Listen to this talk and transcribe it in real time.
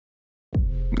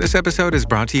This episode is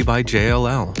brought to you by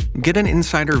JLL. Get an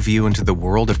insider view into the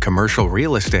world of commercial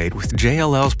real estate with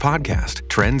JLL's podcast,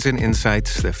 Trends and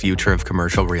Insights, the Future of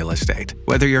Commercial Real Estate.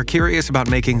 Whether you're curious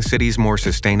about making cities more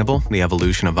sustainable, the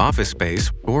evolution of office space,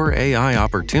 or AI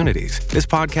opportunities, this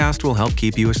podcast will help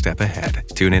keep you a step ahead.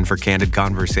 Tune in for candid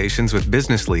conversations with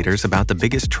business leaders about the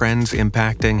biggest trends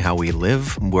impacting how we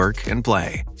live, work, and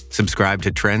play. Subscribe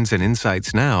to Trends and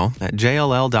Insights now at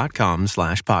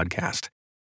jll.com/podcast.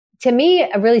 To me,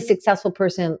 a really successful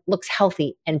person looks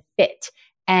healthy and fit,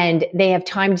 and they have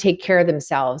time to take care of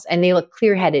themselves, and they look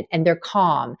clear-headed, and they're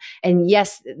calm. And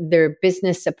yes, their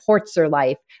business supports their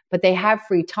life, but they have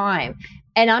free time.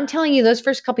 And I'm telling you, those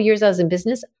first couple of years I was in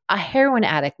business, a heroin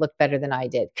addict looked better than I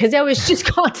did because I was just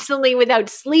constantly without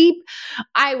sleep.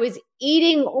 I was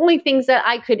eating only things that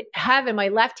I could have in my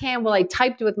left hand while I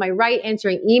typed with my right,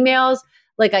 answering emails.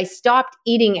 Like I stopped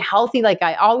eating healthy like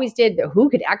I always did. Who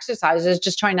could exercise? I was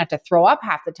just trying not to throw up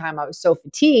half the time. I was so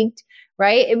fatigued,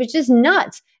 right? It was just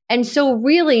nuts. And so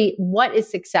really, what is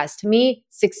success? To me,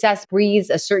 success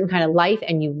breathes a certain kind of life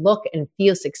and you look and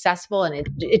feel successful and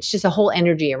it's just a whole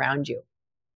energy around you.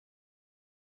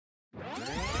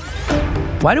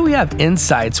 Why do we have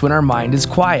insights when our mind is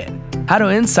quiet? How do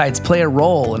insights play a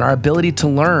role in our ability to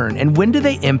learn, and when do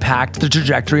they impact the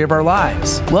trajectory of our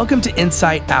lives? Welcome to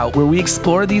Insight Out, where we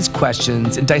explore these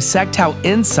questions and dissect how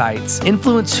insights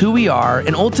influence who we are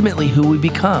and ultimately who we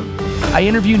become. I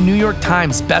interview New York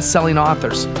Times best-selling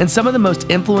authors and some of the most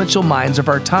influential minds of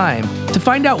our time to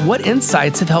find out what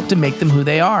insights have helped to make them who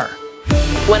they are.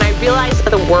 When I realized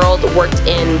that the world worked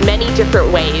in many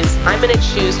different ways, I'm going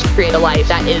to choose to create a life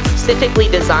that is specifically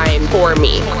designed for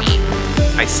me.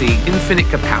 I see infinite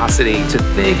capacity to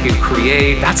think and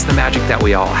create. That's the magic that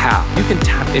we all have. You can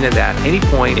tap into that any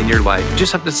point in your life. You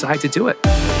just have to decide to do it.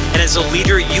 And as a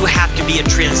leader, you have to be a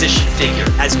transition figure.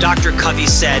 As Dr. Covey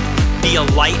said, be a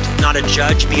light, not a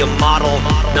judge. Be a model,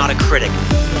 not a critic.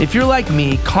 If you're like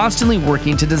me, constantly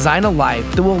working to design a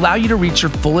life that will allow you to reach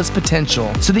your fullest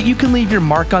potential so that you can leave your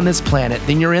mark on this planet,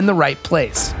 then you're in the right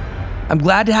place. I'm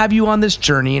glad to have you on this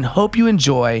journey and hope you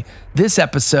enjoy this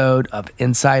episode of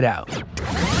Inside Out.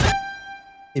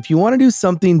 If you want to do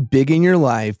something big in your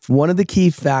life, one of the key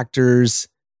factors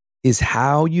is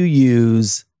how you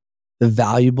use the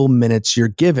valuable minutes you're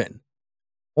given.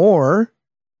 Or,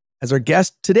 as our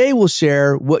guest today will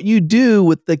share, what you do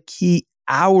with the key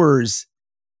hours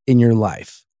in your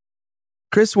life.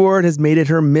 Kris Ward has made it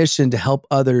her mission to help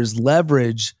others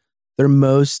leverage their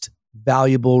most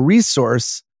valuable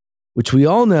resource, which we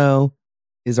all know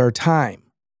is our time.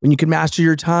 When you can master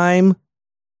your time,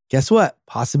 guess what?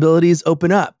 Possibilities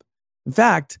open up. In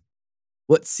fact,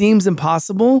 what seems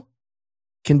impossible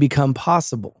can become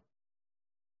possible.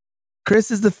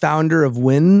 Kris is the founder of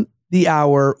Win the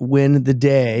Hour, Win the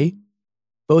Day,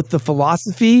 both the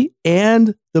philosophy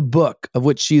and the book of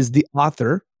which she is the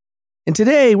author. And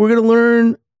today we're going to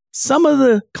learn some of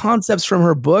the concepts from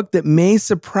her book that may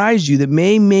surprise you, that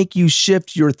may make you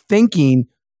shift your thinking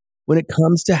when it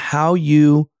comes to how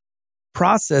you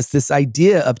process this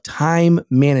idea of time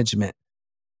management,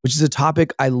 which is a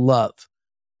topic I love.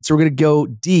 So we're going to go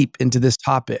deep into this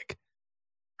topic.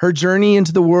 Her journey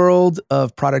into the world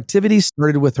of productivity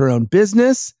started with her own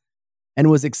business and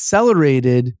was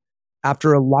accelerated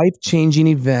after a life-changing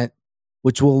event,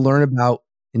 which we'll learn about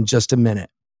in just a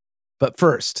minute. But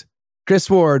first, Kris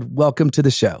Ward, welcome to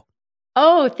the show.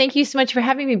 Oh, thank you so much for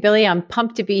having me, Billy. I'm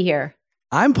pumped to be here.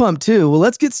 I'm pumped too. Well,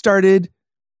 let's get started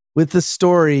with the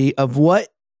story of what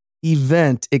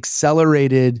event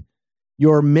accelerated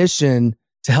your mission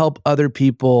to help other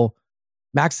people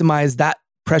maximize that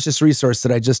precious resource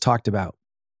that I just talked about.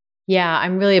 Yeah,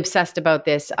 I'm really obsessed about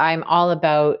this. I'm all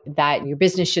about that your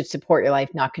business should support your life,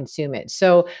 not consume it.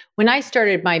 So when I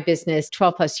started my business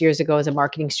 12 plus years ago as a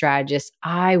marketing strategist,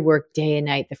 I worked day and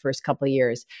night the first couple of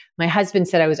years. My husband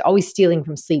said I was always stealing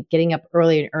from sleep, getting up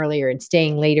earlier and earlier and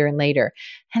staying later and later.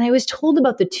 And I was told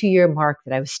about the 2-year mark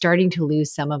that I was starting to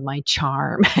lose some of my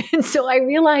charm. And so I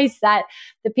realized that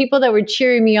the people that were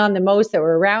cheering me on the most, that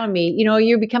were around me,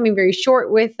 you're becoming very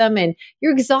short with them and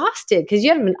you're exhausted because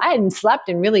I hadn't slept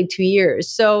in really 2 years.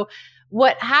 So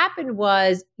what happened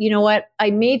was,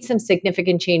 I made some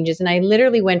significant changes and I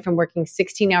literally went from working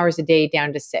 16 hours a day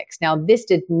down to 6. Now, this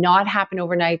did not happen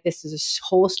overnight. This is a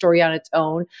whole story on its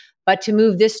own. But to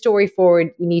move this story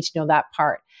forward, you need to know that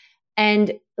part.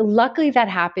 And luckily that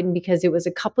happened because it was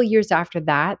a couple years after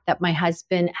that my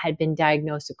husband had been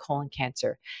diagnosed with colon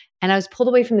cancer. And I was pulled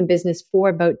away from the business for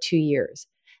about 2 years.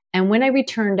 And when I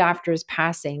returned after his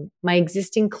passing, my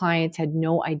existing clients had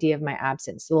no idea of my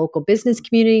absence. The local business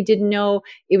community didn't know.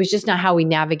 It was just not how we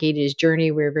navigated his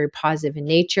journey. We were very positive in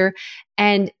nature.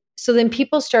 And So then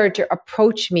people started to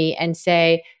approach me and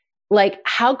say, like,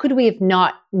 how could we have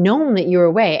not known that you were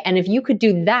away? And if you could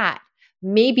do that,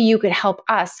 maybe you could help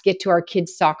us get to our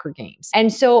kids' soccer games.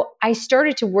 And so I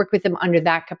started to work with them under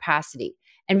that capacity.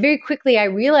 And very quickly, I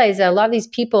realized that a lot of these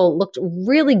people looked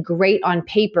really great on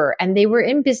paper and they were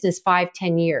in business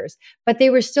 5-10 years, but they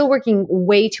were still working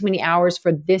way too many hours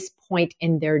for this point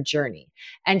in their journey.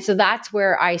 And so that's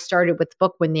where I started with the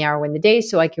book, Win the Hour, Win the Day,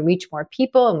 so I can reach more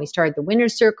people. And we started the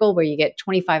Winner's Circle, where you get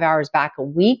 25 hours back a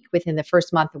week within the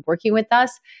first month of working with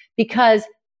us, because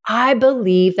I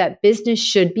believe that business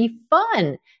should be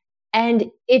fun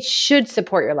and it should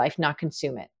support your life, not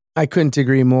consume it. I couldn't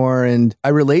agree more. And I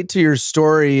relate to your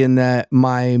story in that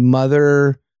my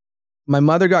mother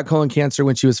got colon cancer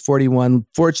when she was 41.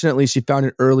 Fortunately, she found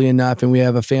it early enough, and we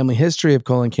have a family history of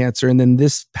colon cancer. And then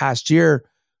this past year,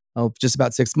 just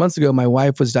about 6 months ago, my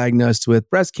wife was diagnosed with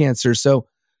breast cancer. So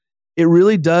it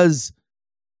really does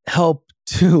help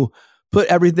to put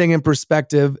everything in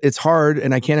perspective. It's hard,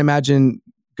 and I can't imagine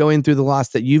going through the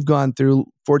loss that you've gone through.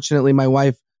 Fortunately, my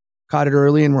wife caught it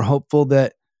early, and we're hopeful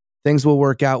that things will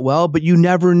work out well, but you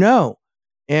never know.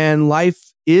 And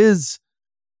life is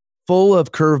full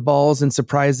of curveballs and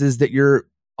surprises that you're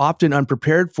often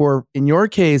unprepared for. In your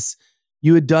case,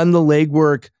 you had done the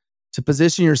legwork to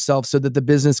position yourself so that the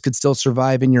business could still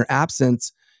survive in your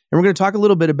absence. And we're going to talk a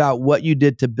little bit about what you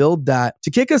did to build that. To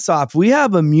kick us off, we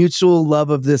have a mutual love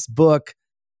of this book,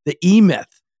 The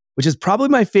E-Myth, which is probably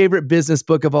my favorite business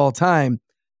book of all time.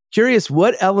 Curious,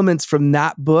 what elements from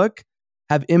that book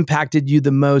have impacted you the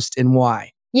most and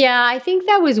why? Yeah, I think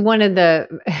that was one of the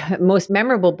most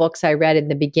memorable books I read in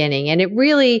the beginning. And it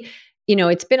really,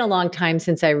 it's been a long time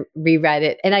since I reread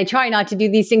it. And I try not to do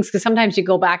these things because sometimes you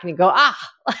go back and you go,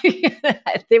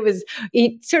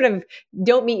 you sort of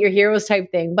don't meet your heroes type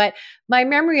thing. But my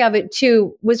memory of it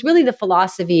too was really the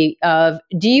philosophy of,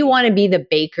 do you want to be the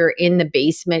baker in the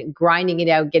basement, grinding it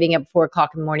out, getting up 4:00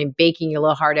 in the morning, baking your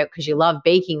little heart out because you love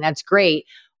baking? That's great.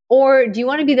 Or do you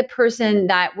want to be the person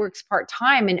that works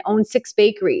part-time and owns 6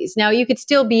 bakeries? Now, you could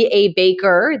still be a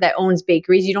baker that owns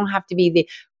bakeries. You don't have to be the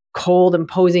cold,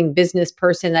 imposing business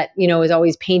person that, is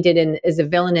always painted as a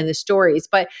villain in the stories.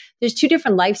 But there's 2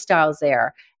 different lifestyles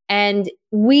there. And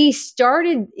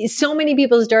so many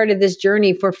people started this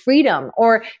journey for freedom.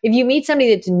 Or if you meet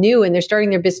somebody that's new and they're starting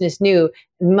their business new,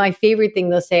 my favorite thing,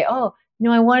 they'll say,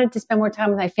 I wanted to spend more time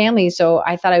with my family, so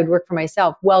I thought I would work for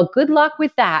myself. Well, good luck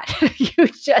with that.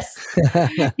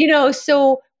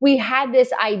 So we had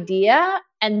this idea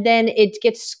and then it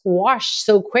gets squashed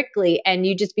so quickly and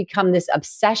you just become this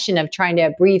obsession of trying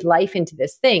to breathe life into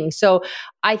this thing. So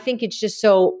I think it's just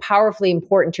so powerfully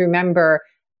important to remember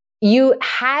you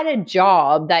had a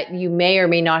job that you may or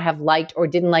may not have liked or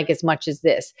didn't like as much as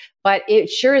this, but it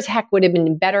sure as heck would have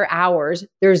been better hours.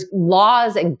 There's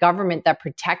laws and government that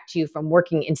protect you from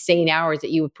working insane hours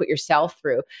that you would put yourself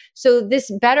through. So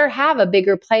this better have a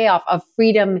bigger playoff of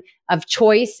freedom of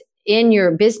choice in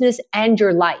your business and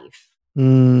your life.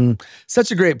 Such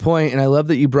a great point. And I love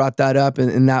that you brought that up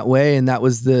in that way. And that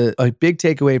was a big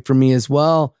takeaway for me as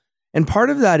well. And part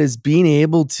of that is being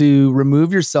able to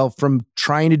remove yourself from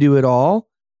trying to do it all.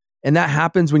 And that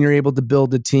happens when you're able to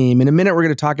build a team. In a minute, we're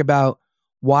going to talk about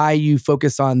why you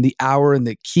focus on the hour and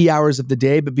the key hours of the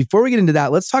day. But before we get into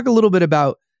that, let's talk a little bit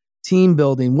about team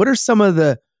building. What are some of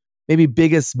the maybe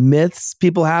biggest myths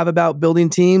people have about building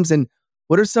teams? And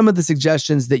what are some of the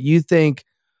suggestions that you think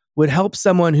would help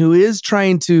someone who is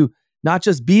trying to not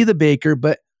just be the baker,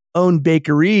 but own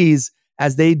bakeries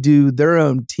as they do their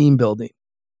own team building?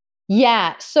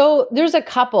 Yeah. So there's a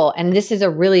couple, and this is a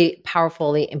really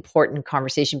powerfully important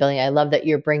conversation building. I love that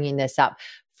you're bringing this up.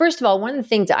 First of all, one of the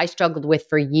things that I struggled with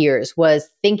for years was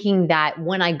thinking that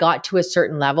when I got to a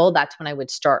certain level, that's when I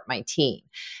would start my team.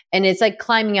 And it's like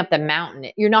climbing up the mountain.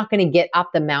 You're not going to get up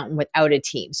the mountain without a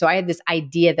team. So I had this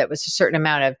idea that was a certain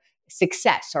amount of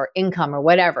success or income or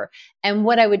whatever. And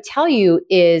what I would tell you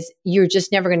is you're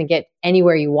just never going to get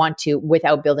anywhere you want to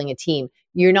without building a team.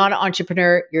 You're not an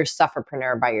entrepreneur, you're a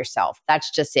sufferpreneur by yourself.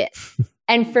 That's just it.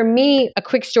 And for me, a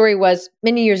quick story was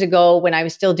many years ago when I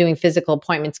was still doing physical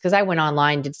appointments, because I went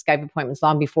online, did Skype appointments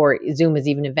long before Zoom was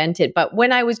even invented. But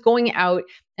when I was going out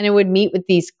and I would meet with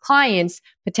these clients,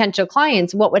 potential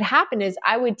clients, what would happen is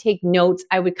I would take notes.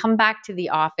 I would come back to the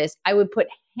office. I would put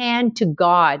hand to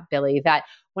God, Billy, that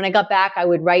when I got back, I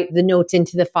would write the notes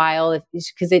into the file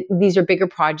because these are bigger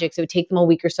projects. It would take them a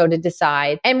week or so to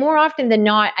decide. And more often than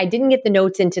not, I didn't get the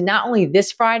notes into not only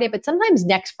this Friday, but sometimes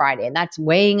next Friday. And that's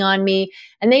weighing on me.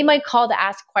 And they might call to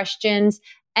ask questions.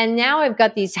 And now I've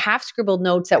got these half scribbled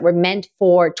notes that were meant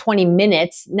for 20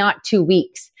 minutes, not 2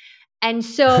 weeks. And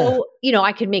so,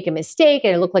 I could make a mistake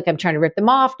and it look like I'm trying to rip them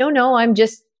off. No, I'm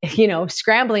just,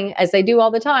 scrambling as I do all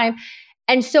the time.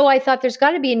 And so I thought there's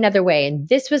got to be another way. And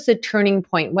this was the turning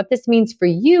point. What this means for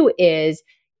you is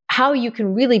how you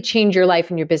can really change your life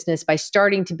and your business by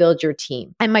starting to build your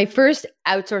team. And my first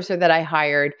outsourcer that I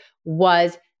hired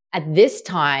was at this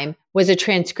time was a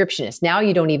transcriptionist. Now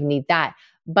you don't even need that.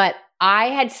 But I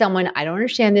had someone, I don't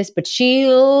understand this, but she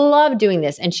loved doing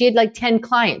this. And she had like 10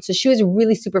 clients. So she was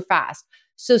really super fast.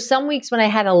 So some weeks when I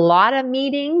had a lot of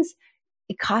meetings,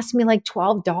 it cost me like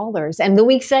 $12. And the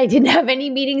weeks that I didn't have any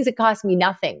meetings, it cost me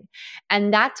nothing.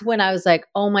 And that's when I was like,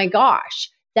 oh my gosh,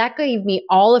 that gave me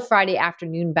all of Friday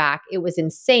afternoon back. It was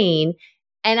insane.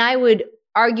 And I would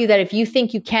argue that if you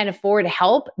think you can't afford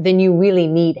help, then you really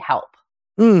need help.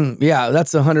 Yeah,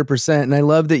 that's 100%. And I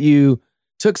love that you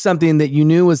took something that you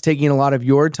knew was taking a lot of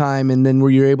your time and then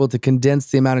where you're able to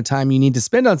condense the amount of time you need to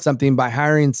spend on something by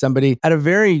hiring somebody at a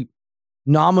very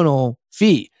nominal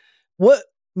fee. What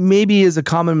maybe is a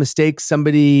common mistake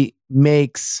somebody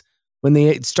makes when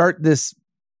they start this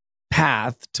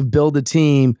path to build a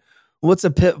team? What's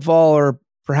a pitfall or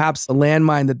perhaps a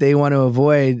landmine that they want to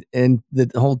avoid in the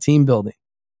whole team building?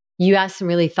 You asked some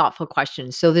really thoughtful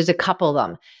questions. So there's a couple of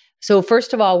them. So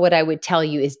first of all, what I would tell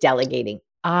you is delegating.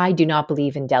 I do not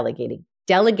believe in delegating.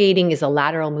 Delegating is a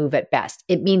lateral move at best.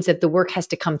 It means that the work has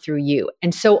to come through you.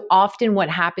 And so often what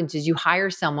happens is you hire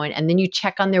someone and then you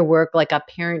check on their work like a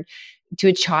parent to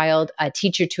a child, a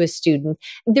teacher to a student.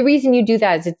 The reason you do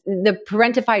that is the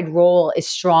parentified role is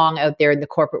strong out there in the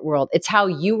corporate world. It's how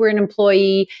you were an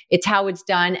employee. It's how it's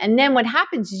done. And then what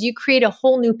happens is you create a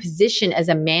whole new position as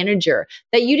a manager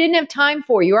that you didn't have time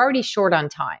for. You're already short on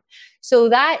time. So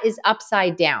that is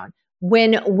upside down.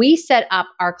 When we set up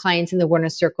our clients in the Winner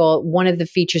Circle, one of the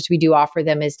features we do offer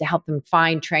them is to help them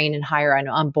find, train, and hire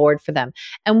on board for them.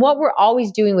 And what we're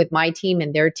always doing with my team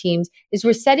and their teams is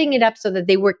we're setting it up so that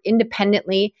they work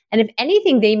independently. And if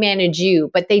anything, they manage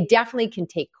you, but they definitely can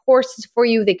take courses for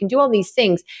you. They can do all these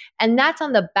things. And that's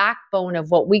on the backbone of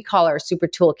what we call our super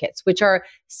toolkits, which are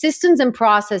systems and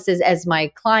processes, as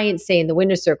my clients say in the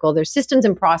Winner Circle, they're systems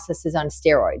and processes on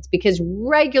steroids, because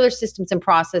regular systems and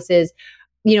processes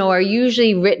are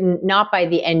usually written not by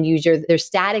the end user. They're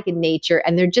static in nature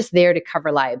and they're just there to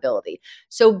cover liability.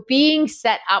 So being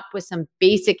set up with some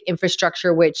basic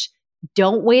infrastructure, which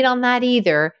don't wait on that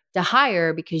either to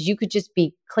hire, because you could just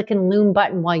be clicking Loom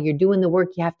button while you're doing the work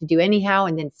you have to do anyhow,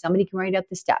 and then somebody can write out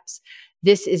the steps.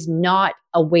 This is not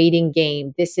a waiting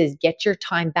game. This is get your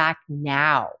time back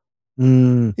now.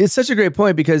 It's such a great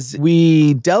point, because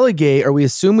we delegate, or we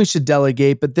assume we should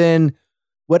delegate, but then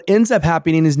what ends up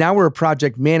happening is now we're a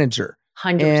project manager.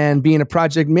 100%. And being a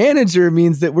project manager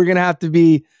means that we're going to have to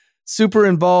be super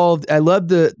involved. I love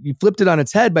you flipped it on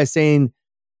its head by saying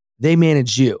they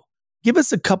manage you. Give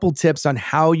us a couple tips on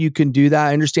how you can do that.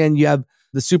 I understand you have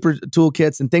the super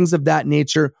toolkits and things of that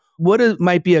nature. What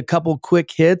might be a couple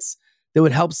quick hits that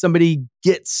would help somebody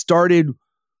get started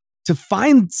to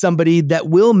find somebody that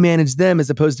will manage them as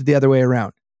opposed to the other way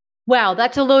around? Wow,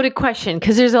 that's a loaded question,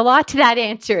 because there's a lot to that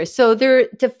answer. So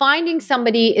finding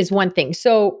somebody is one thing.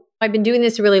 So I've been doing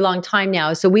this a really long time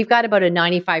now. So we've got about a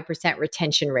 95%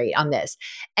 retention rate on this.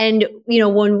 And,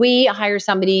 when we hire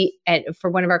somebody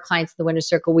for one of our clients in the Winner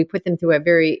Circle, we put them through a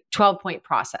very 12-point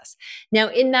process. Now,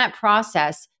 in that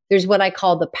process, there's what I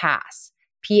call the PASS,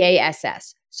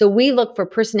 P-A-S-S. So we look for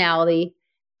personality,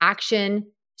 action,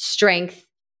 strength,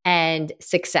 and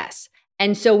success.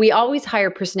 And so we always hire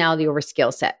personality over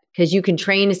skill set, because you can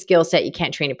train a skill set, you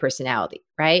can't train a personality,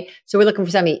 right? So we're looking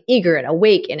for somebody eager and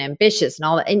awake and ambitious and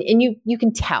all that. And you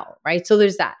can tell, right? So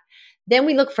there's that. Then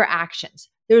we look for actions.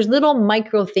 There's little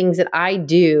micro things that I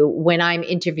do when I'm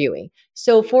interviewing.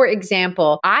 So for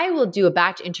example, I will do a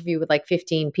batch interview with like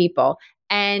 15 people,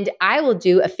 and I will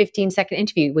do a 15-second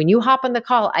interview. When you hop on the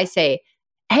call, I say,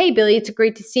 hey, Billy, it's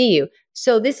great to see you.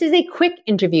 So this is a quick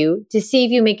interview to see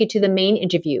if you make it to the main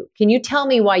interview. Can you tell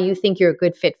me why you think you're a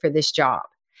good fit for this job?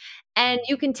 And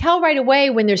you can tell right away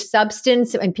when there's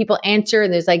substance and people answer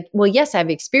and there's like, well, yes, I have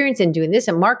experience in doing this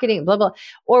and marketing, blah, blah.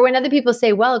 Or when other people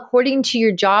say, well, according to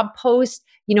your job post,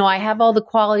 I have all the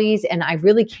qualities and I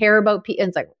really care about people. And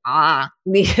it's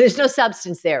like, there's no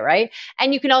substance there, right?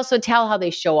 And you can also tell how they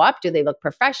show up. Do they look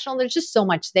professional? There's just so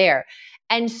much there.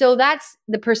 And so that's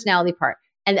the personality part.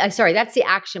 And that's the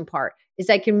action part, is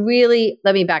I can really,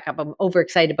 let me back up. I'm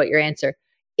overexcited about your answer.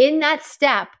 In that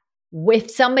step,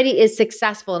 if somebody is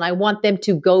successful and I want them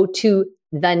to go to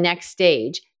the next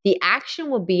stage, the action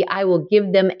will be, I will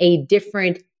give them a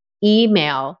different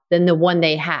email than the one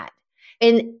they had.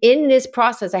 And in this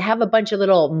process, I have a bunch of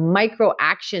little micro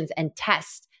actions and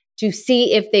tests to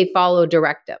see if they follow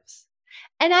directives.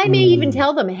 And I may even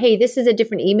tell them, hey, this is a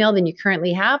different email than you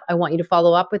currently have. I want you to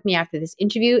follow up with me after this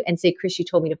interview and say, Kris, you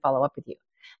told me to follow up with you.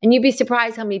 And you'd be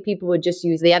surprised how many people would just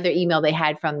use the other email they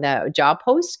had from the job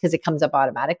post because it comes up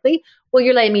automatically. Well,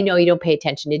 you're letting me know you don't pay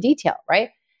attention to detail, right?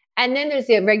 And then there's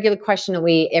the regular question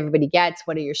that everybody gets.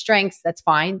 What are your strengths? That's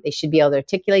fine. They should be able to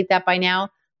articulate that by now.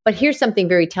 But here's something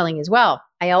very telling as well.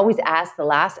 I always ask the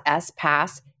last S,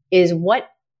 pass, is what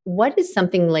is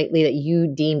something lately that you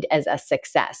deemed as a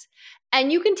success? And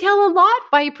you can tell a lot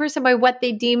by a person by what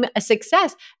they deem a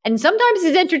success. And sometimes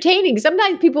it's entertaining.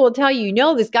 Sometimes people will tell you,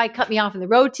 this guy cut me off on the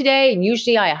road today. And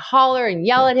usually I holler and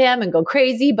yell at him and go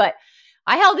crazy, but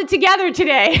I held it together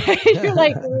today. You're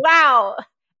like, wow,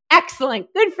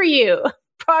 excellent. Good for you.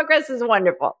 Progress is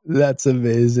wonderful. That's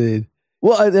amazing.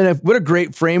 Well, and what a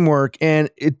great framework. And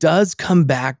it does come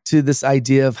back to this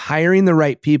idea of hiring the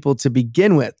right people to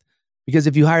begin with. Because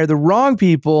if you hire the wrong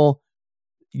people,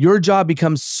 your job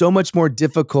becomes so much more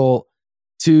difficult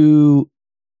to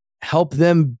help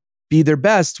them be their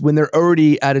best when they're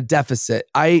already at a deficit.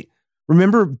 I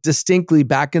remember distinctly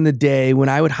back in the day when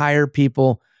I would hire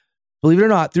people, believe it or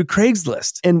not, through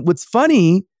Craigslist. And what's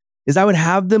funny is I would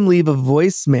have them leave a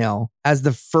voicemail as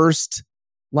the first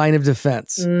line of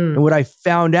defense. And what I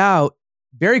found out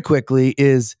very quickly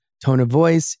is tone of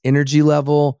voice, energy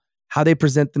level, how they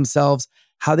present themselves,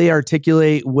 how they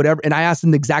articulate whatever. And I asked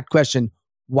them the exact question,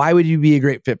 why would you be a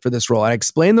great fit for this role? I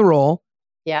explained the role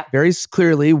very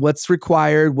clearly, what's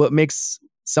required, what makes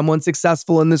someone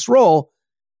successful in this role.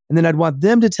 And then I'd want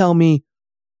them to tell me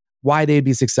why they'd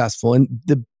be successful. And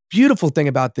the beautiful thing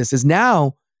about this is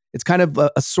now it's kind of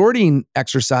a sorting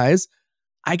exercise.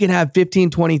 I can have 15,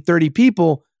 20, 30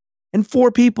 people, and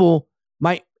 4 people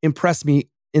might impress me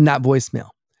in that voicemail.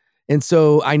 And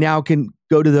so I now can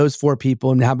go to those 4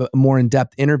 people and have a more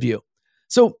in-depth interview.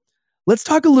 So let's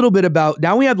talk a little bit about,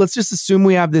 let's just assume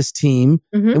we have this team,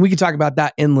 and we can talk about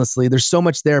that endlessly. There's so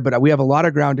much there, but we have a lot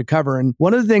of ground to cover. And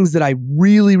one of the things that I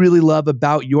really, really love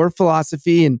about your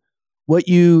philosophy and what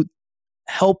you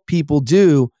help people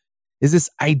do is this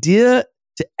idea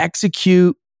to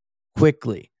execute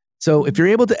quickly. So if you're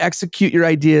able to execute your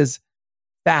ideas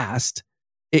fast,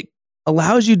 it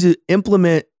allows you to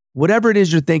implement whatever it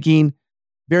is you're thinking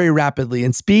very rapidly.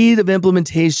 And speed of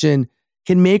implementation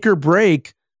can make or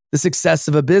break the success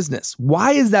of a business.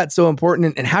 Why is that so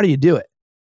important, and how do you do it?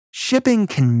 Shipping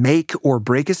can make or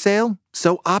break a sale,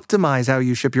 so optimize how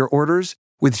you ship your orders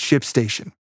with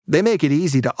ShipStation. They make it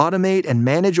easy to automate and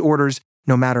manage orders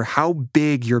no matter how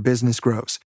big your business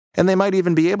grows. And they might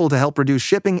even be able to help reduce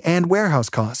shipping and warehouse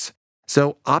costs.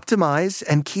 So optimize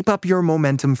and keep up your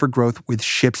momentum for growth with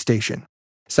ShipStation.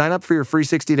 Sign up for your free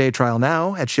 60-day trial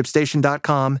now at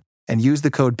ShipStation.com and use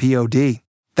the code POD.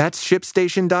 That's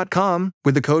ShipStation.com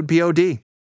with the code POD.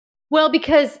 Well,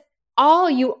 because all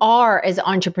you are as an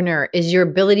entrepreneur is your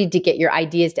ability to get your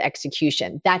ideas to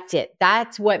execution. That's it.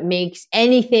 That's what makes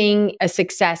anything a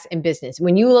success in business.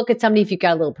 When you look at somebody, if you've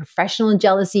got a little professional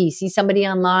jealousy, you see somebody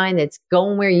online that's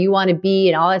going where you want to be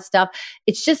and all that stuff,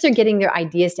 it's just they're getting their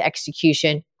ideas to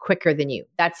execution quicker than you.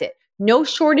 That's it. No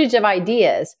shortage of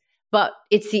ideas, but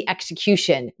it's the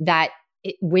execution that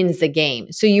it wins the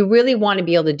game. So you really want to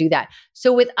be able to do that.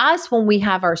 So with us, when we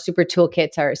have our super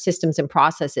toolkits, our systems and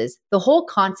processes, the whole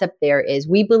concept there is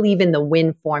we believe in the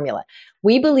win formula.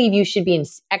 We believe you should be in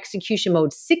execution mode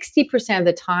 60% of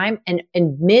the time and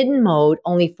in mid mode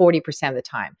only 40% of the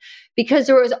time, because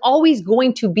there is always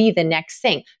going to be the next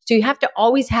thing. So you have to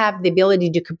always have the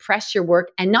ability to compress your work,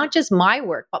 and not just my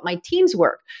work, but my team's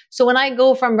work. So when I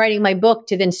go from writing my book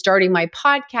to then starting my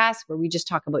podcast, where we just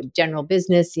talk about general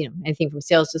business, anything from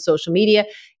sales to social media,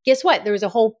 guess what? There was a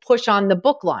whole push on the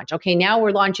book launch. Okay, now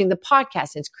we're launching the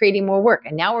podcast and it's creating more work.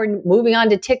 And now we're moving on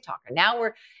to TikTok. And now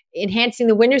we're enhancing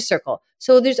the winner's circle.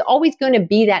 So there's always going to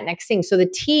be that next thing. So the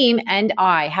team and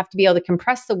I have to be able to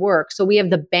compress the work so we have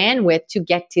the bandwidth to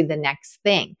get to the next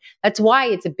thing. That's why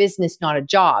it's a business, not a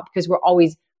job, because we're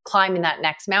always climbing that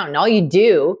next mountain. All you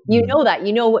do,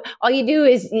 all you do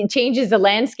is it changes the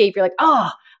landscape. You're like, oh,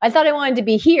 I thought I wanted to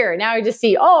be here. Now I just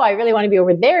see, oh, I really want to be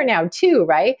over there now too,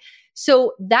 right?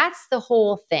 So that's the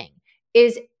whole thing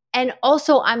and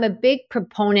also I'm a big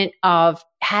proponent of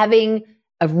having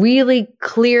a really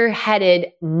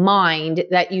clear-headed mind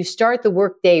that you start the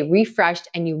workday refreshed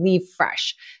and you leave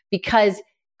fresh, because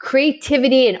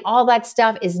creativity and all that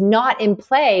stuff is not in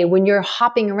play when you're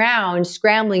hopping around,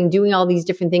 scrambling, doing all these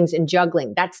different things and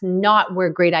juggling. That's not where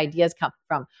great ideas come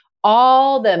from.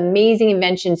 all the amazing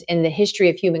inventions in the history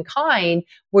of humankind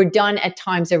were done at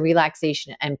times of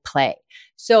relaxation and play.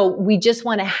 So we just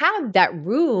want to have that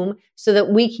room so that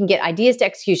we can get ideas to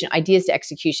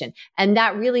execution. And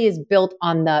that really is built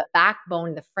on the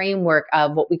backbone, the framework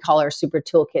of what we call our super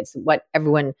toolkits, what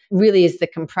everyone really is the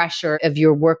compressor of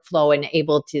your workflow and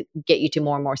able to get you to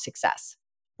more and more success.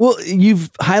 Well,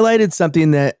 you've highlighted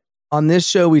something that on this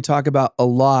show we talk about a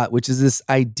lot, which is this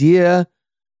idea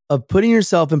of putting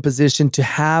yourself in position to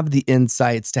have the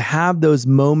insights, to have those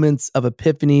moments of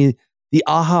epiphany, the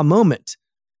aha moment.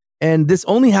 And this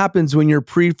only happens when your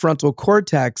prefrontal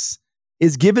cortex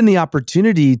is given the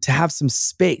opportunity to have some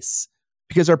space,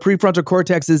 because our prefrontal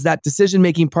cortex is that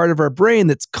decision-making part of our brain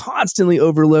that's constantly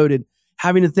overloaded,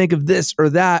 having to think of this or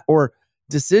that, or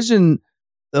decision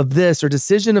of this or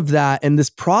decision of that. And this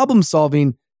problem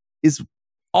solving is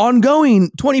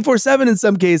ongoing 24/7 in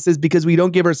some cases because we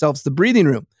don't give ourselves the breathing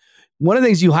room. One of the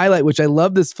things you highlight, which I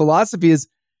love this philosophy, is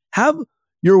have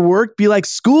your work be like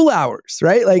school hours,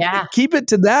 right? Like keep it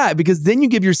to that, because then you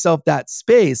give yourself that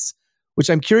space, which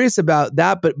I'm curious about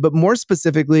that, but more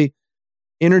specifically,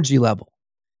 energy level.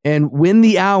 And when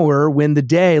the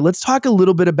day, let's talk a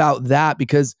little bit about that,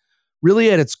 because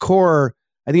really at its core,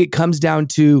 I think it comes down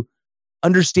to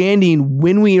understanding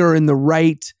when we are in the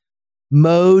right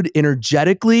mode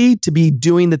energetically to be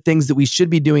doing the things that we should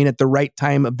be doing at the right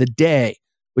time of the day,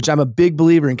 which I'm a big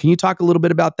believer in. Can you talk a little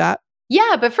bit about that?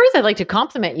 Yeah, but first I'd like to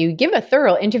compliment you. Give a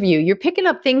thorough interview. You're picking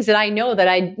up things that I know that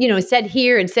I, said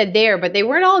here and said there, but they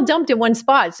weren't all dumped in one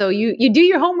spot. So you do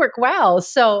your homework well.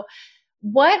 So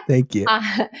Thank you.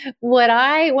 One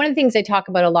of the things I talk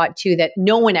about a lot too, that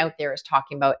no one out there is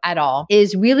talking about at all,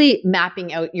 is really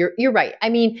mapping out you're right. I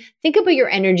mean, think about your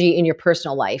energy in your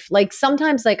personal life. Like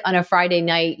sometimes like on a Friday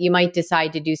night, you might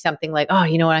decide to do something like, oh,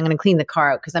 you know what? I'm going to clean the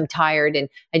car out because I'm tired and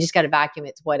I just got to vacuum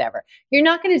it, whatever. You're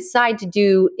not going to decide to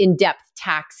do in-depth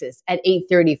taxes at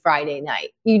 8:30 Friday night.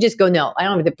 You just go, no, I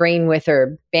don't have the brainwidth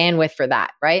or bandwidth for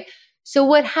that, right? So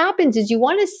what happens is you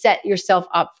want to set yourself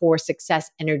up for success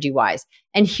energy-wise.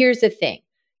 And here's the thing.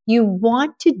 You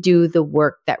want to do the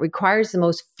work that requires the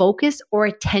most focus or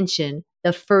attention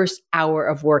the first hour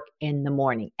of work in the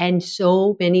morning. And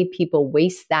so many people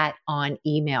waste that on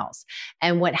emails.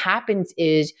 And what happens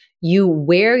is you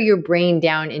wear your brain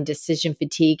down in decision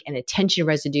fatigue and attention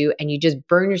residue, and you just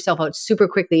burn yourself out super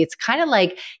quickly. It's kind of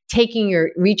like taking your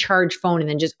recharge phone and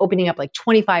then just opening up like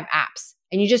 25 apps.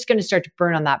 And you're just going to start to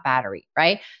burn on that battery,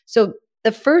 right? So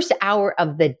the first hour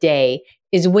of the day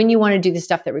is when you want to do the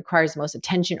stuff that requires the most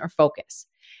attention or focus.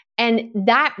 And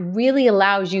that really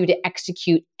allows you to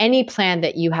execute any plan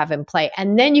that you have in play.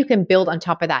 And then you can build on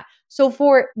top of that. So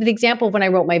for the example of when I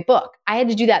wrote my book, I had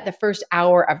to do that the first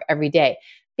hour of every day,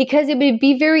 because it would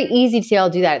be very easy to say, I'll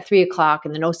do that at 3:00.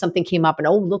 And then, something came up and,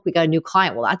 look, we got a new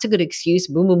client. Well, that's a good excuse.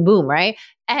 Boom, boom, boom, right?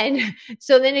 And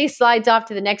so then it slides off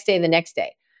to the next day and the next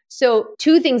day. So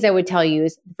two things I would tell you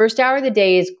is the first hour of the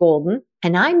day is golden.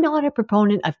 And I'm not a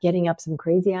proponent of getting up some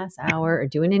crazy ass hour or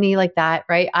doing any like that,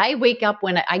 right? I wake up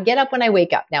when I get up when I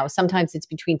wake up. Now, sometimes it's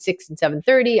between 6 and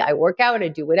 7:30. I work out, I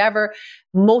do whatever.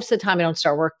 Most of the time I don't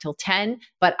start work till 10,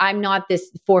 but I'm not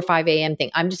this 4 or 5 a.m.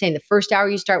 thing. I'm just saying the first hour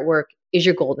you start work is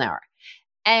your golden hour.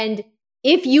 And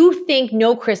if you think,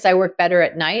 no, Kris, I work better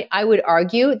at night, I would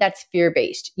argue that's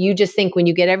fear-based. You just think when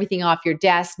you get everything off your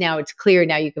desk, now it's clear,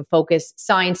 now you can focus.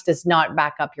 Science does not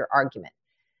back up your argument.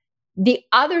 The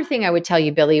other thing I would tell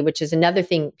you, Billy, which is another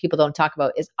thing people don't talk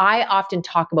about, is I often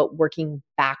talk about working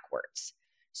backwards.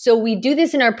 So we do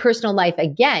this in our personal life.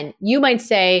 Again, you might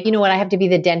say, you know what, I have to be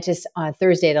the dentist on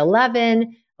Thursday at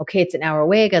 11. Okay, it's an hour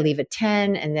away. I got to leave at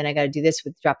 10. And then I got to do this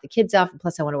with drop the kids off. And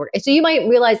plus I want to work. So you might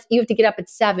realize you have to get up at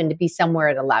 7 to be somewhere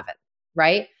at 11,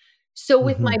 right? So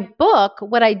with my book,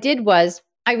 what I did was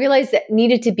I realized that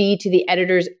needed to be to the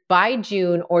editors by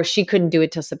June, or she couldn't do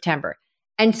it till September.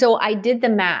 And so I did the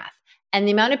math. And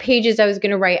the amount of pages I was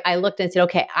going to write, I looked and said,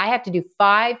 okay, I have to do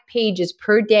 5 pages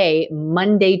per day,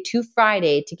 Monday to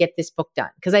Friday, to get this book done.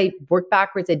 Because I worked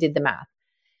backwards, I did the math.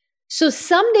 So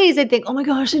some days I think, oh my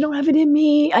gosh, I don't have it in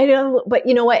me. I don't, but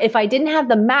you know what? If I didn't have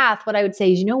the math, what I would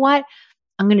say is, you know what?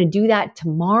 I'm going to do that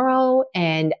tomorrow.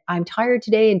 And I'm tired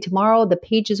today. And tomorrow the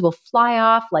pages will fly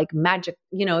off like magic.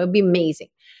 It'll be amazing.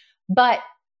 But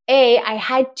I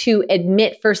had to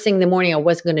admit first thing in the morning I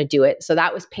wasn't going to do it. So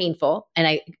that was painful.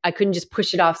 And I couldn't just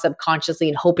push it off subconsciously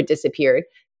and hope it disappeared.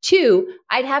 2,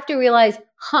 I'd have to realize,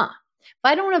 if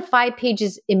I don't have 5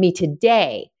 pages in me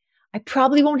today, I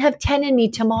probably won't have 10 in me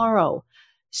tomorrow.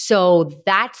 So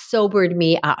that sobered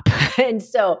me up. And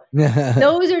so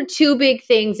those are two big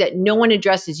things that no one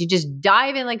addresses. You just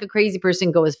dive in like a crazy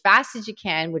person, go as fast as you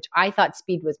can, which I thought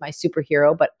speed was my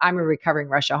superhero, but I'm a recovering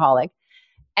rushaholic.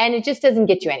 And it just doesn't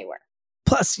get you anywhere.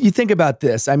 Plus, you think about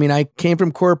this. I mean, I came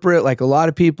from corporate, like a lot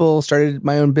of people, started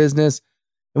my own business.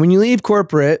 And when you leave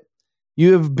corporate,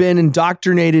 you have been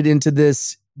indoctrinated into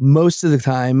this most of the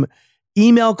time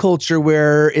email culture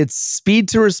where it's speed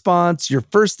to response. Your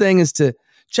first thing is to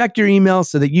check your email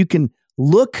so that you can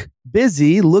look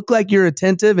busy, look like you're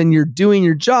attentive and you're doing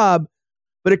your job,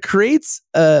 but it creates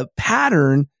a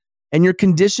pattern and you're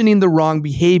conditioning the wrong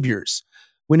behaviors.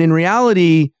 When in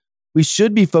reality, we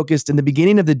should be focused in the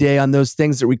beginning of the day on those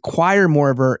things that require more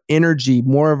of our energy,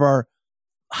 more of our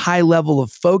high level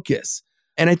of focus.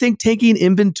 And I think taking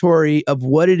inventory of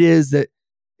what it is that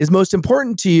is most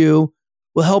important to you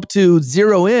will help to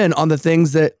zero in on the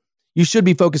things that you should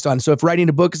be focused on. So if writing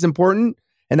a book is important,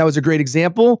 and that was a great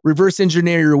example, reverse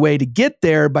engineer your way to get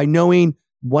there by knowing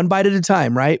one bite at a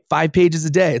time, right? 5 pages a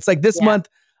day. It's like this month,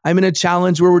 I'm in a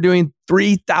challenge where we're doing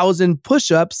 3,000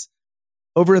 push-ups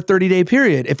over a 30-day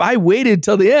period. If I waited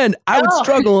till the end, I would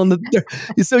struggle on the.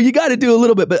 So you got to do a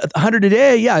little bit, but 100 a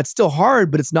day, yeah, it's still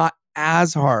hard, but it's not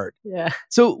as hard. Yeah.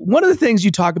 So one of the things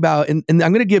you talk about, and I'm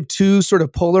going to give two sort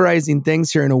of polarizing things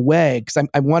here in a way, because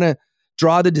I want to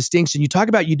draw the distinction. You talk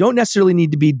about you don't necessarily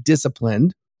need to be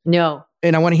disciplined. No.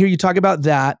 And I want to hear you talk about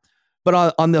that.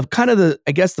 But on the kind of the,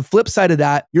 I guess the flip side of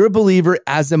that, you're a believer,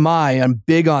 as am I. I'm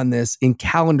big on this in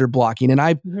calendar blocking. And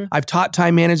I've taught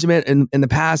time management in the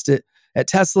past at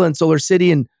Tesla and Solar City.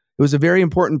 And it was a very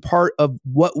important part of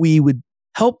what we would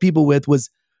help people with was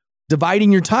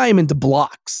dividing your time into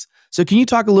blocks. So can you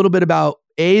talk a little bit about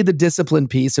the discipline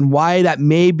piece and why that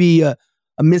may be a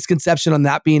misconception on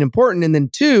that being important? And then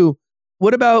 2,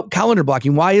 what about calendar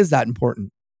blocking? Why is that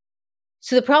important?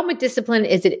 So the problem with discipline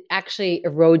is it actually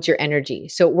erodes your energy.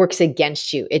 So it works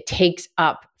against you. It takes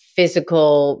up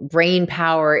physical brain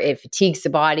power. It fatigues the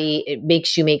body. It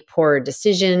makes you make poorer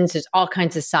decisions. There's all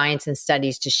kinds of science and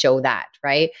studies to show that,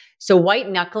 right? So white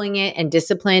knuckling it and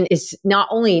discipline is not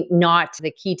only not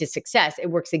the key to success, it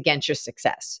works against your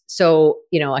success. So,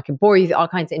 I can bore you with all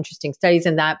kinds of interesting studies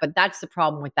in that, but that's the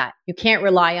problem with that. You can't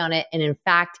rely on it. And in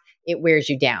fact, it wears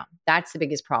you down. That's the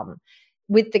biggest problem.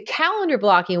 With the calendar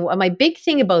blocking, my big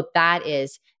thing about that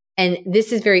is, and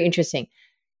this is very interesting,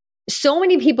 so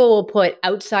many people will put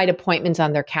outside appointments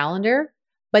on their calendar,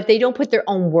 but they don't put their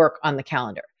own work on the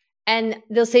calendar. And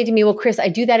they'll say to me, well, Kris, I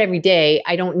do that every day.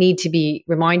 I don't need to be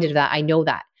reminded of that. I know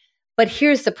that. But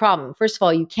here's the problem. First of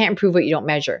all, you can't improve what you don't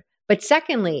measure. But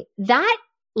secondly, that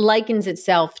likens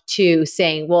itself to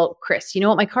saying, well, Kris, you know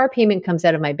what? My car payment comes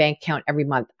out of my bank account every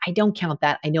month. I don't count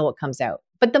that. I know it comes out,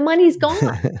 but the money's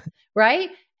gone, right?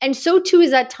 And so too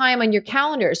is that time on your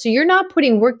calendar. So you're not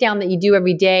putting work down that you do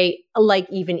every day, like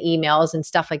even emails and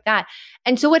stuff like that.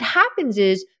 And so what happens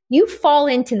is you fall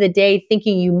into the day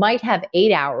thinking you might have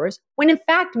 8 hours, when in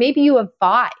fact, maybe you have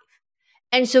 5.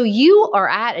 And so you are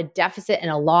at a deficit and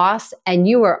a loss, and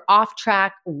you are off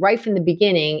track right from the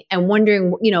beginning and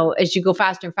wondering, as you go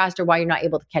faster and faster, why you're not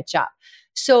able to catch up.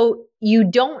 So you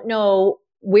don't know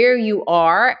where you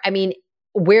are.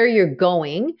 Where you're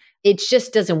going, it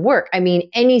just doesn't work.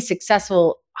 Any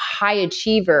successful high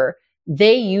achiever,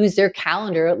 they use their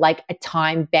calendar like a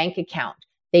time bank account.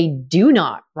 They do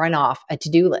not run off a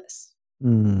to-do list.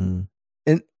 And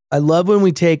I love when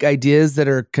we take ideas that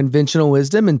are conventional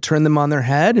wisdom and turn them on their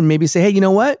head and maybe say, hey, you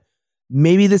know what?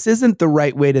 Maybe this isn't the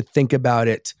right way to think about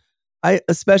it. I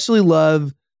especially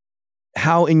love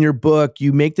how in your book,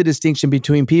 you make the distinction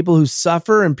between people who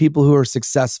suffer and people who are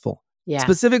successful. Yeah.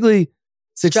 Specifically,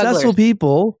 successful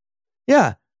people,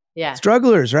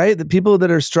 strugglers, right? The people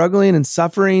that are struggling and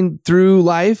suffering through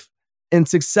life, and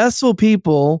successful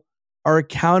people are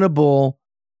accountable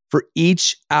for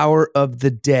each hour of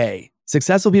the day.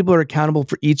 Successful people are accountable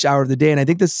for each hour of the day. And I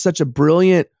think this is such a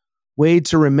brilliant way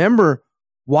to remember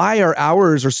why our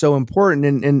hours are so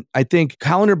important. And I think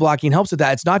calendar blocking helps with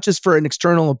that. It's not just for an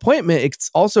external appointment.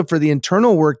 It's also for the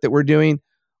internal work that we're doing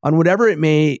on whatever it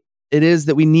is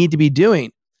that we need to be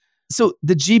doing. So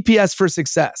the GPS for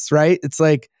success, right? It's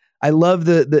like, I love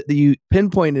that you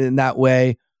pinpointed in that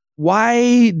way.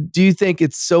 Why do you think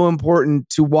it's so important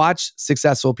to watch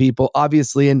successful people,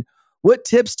 obviously? And what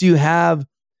tips do you have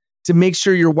to make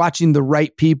sure you're watching the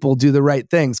right people do the right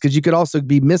things? Because you could also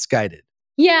be misguided.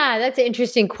 Yeah, that's an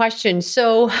interesting question.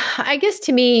 So I guess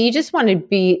to me, you just want to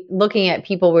be looking at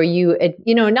people where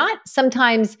not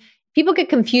sometimes people get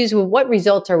confused with what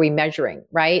results are we measuring,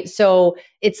 right? So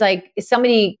it's like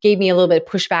somebody gave me a little bit of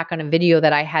pushback on a video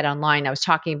that I had online. I was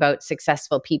talking about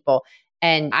successful people.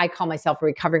 And I call myself a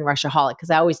recovering rushaholic because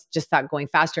I always just thought going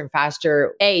faster and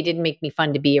faster, didn't make me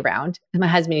fun to be around. And my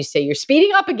husband used to say, you're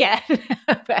speeding up again.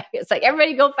 It's like,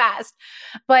 everybody go fast.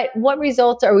 But what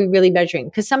results are we really measuring?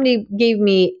 Because somebody gave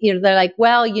me, they're like,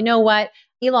 well, you know what?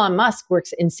 Elon Musk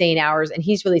works insane hours and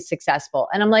he's really successful.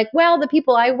 And I'm like, well, the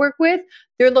people I work with,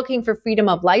 they're looking for freedom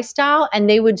of lifestyle and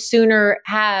they would sooner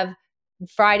have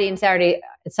Friday and Saturday,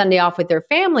 Sunday off with their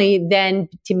family than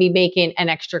to be making an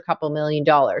extra couple $1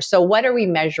 million. So what are we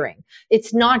measuring?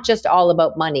 It's not just all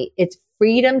about money. It's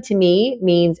freedom to me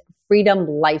means freedom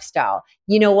lifestyle.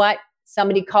 You know what?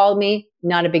 Somebody called me,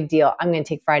 not a big deal. I'm going to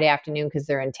take Friday afternoon because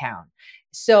they're in town.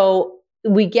 So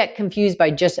we get confused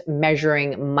by just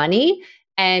measuring money.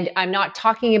 And I'm not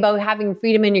talking about having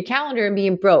freedom in your calendar and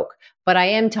being broke, but I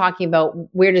am talking about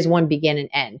where does one begin and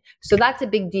end. So that's a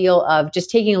big deal of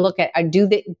just taking a look at,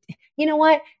 you know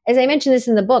what? As I mentioned this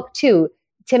in the book too,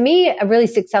 to me, a really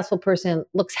successful person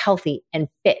looks healthy and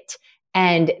fit.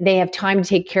 And they have time to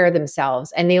take care of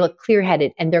themselves and they look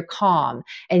clear-headed and they're calm.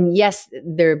 And yes,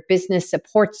 their business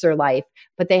supports their life,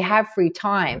 but they have free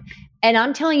time. And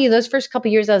I'm telling you, those first couple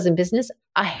of years I was in business,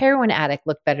 a heroin addict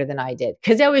looked better than I did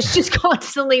because I was just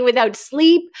constantly without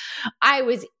sleep. I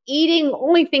was eating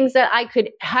only things that I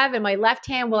could have in my left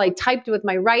hand while I typed with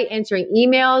my right, answering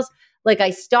emails. Like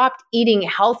I stopped eating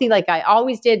healthy like I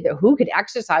always did. Who could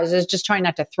exercise? I was just trying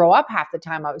not to throw up half the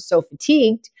time. I was so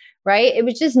fatigued, right? It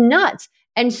was just nuts.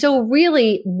 And so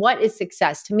really, what is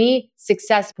success? To me,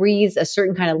 success breathes a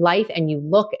certain kind of life and you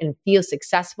look and feel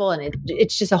successful and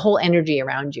it's just a whole energy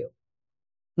around you.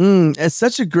 It's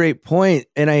such a great point.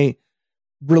 And I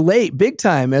relate big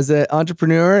time as an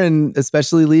entrepreneur and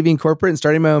especially leaving corporate and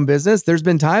starting my own business. There's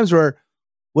been times where,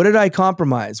 what did I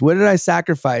compromise? What did I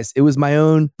sacrifice? It was my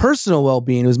own personal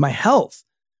well-being. It was my health.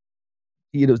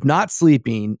 Not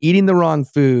sleeping, eating the wrong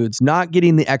foods, not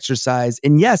getting the exercise.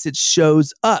 And yes, it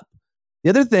shows up.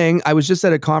 The other thing, I was just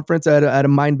at a conference, at a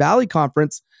Mind Valley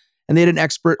conference, and they had an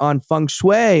expert on feng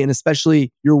shui and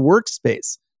especially your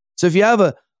workspace. So if you have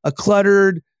a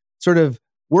cluttered sort of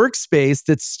workspace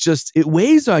that's just, it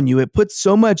weighs on you. It puts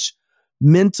so much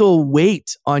mental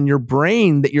weight on your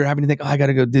brain that you're having to think, I got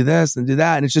to go do this and do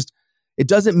that. And it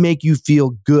doesn't make you feel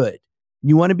good.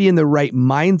 You want to be in the right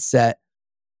mindset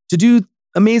to do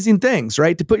amazing things,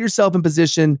 right? To put yourself in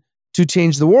position to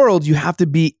change the world, you have to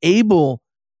be able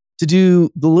to do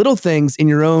the little things in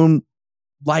your own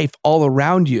life all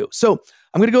around you. So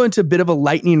I'm going to go into a bit of a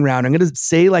lightning round. I'm going to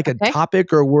say like a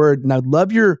topic or a word, and I'd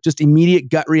love your just immediate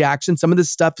gut reaction. Some of this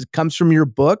stuff comes from your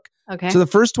book. Okay. So the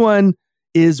first one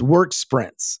is work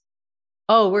sprints.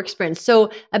 Oh, work sprints. So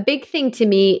a big thing to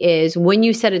me is when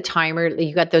you set a timer,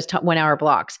 you got those 1 hour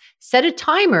blocks, set a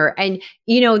timer and,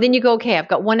 then you go, okay, I've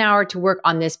got 1 hour to work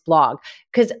on this blog.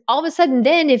 Because all of a sudden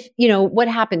then if, what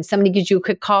happens? Somebody gives you a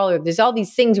quick call or there's all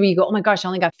these things where you go, oh my gosh, I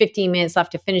only got 15 minutes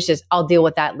left to finish this. I'll deal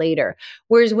with that later.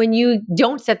 Whereas when you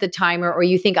don't set the timer or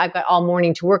you think I've got all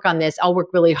morning to work on this, I'll work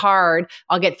really hard.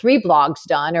 I'll get 3 blogs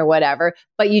done or whatever,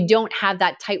 but you don't have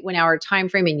that tight 1 hour time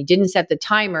frame and you didn't set the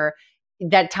timer,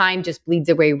 that time just bleeds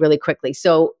away really quickly.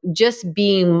 So just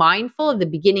being mindful of the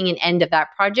beginning and end of that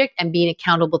project and being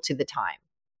accountable to the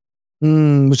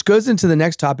time. Which goes into the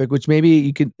next topic, which maybe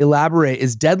you could elaborate,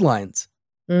 is deadlines.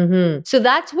 Mm-hmm. So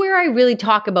that's where I really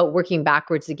talk about working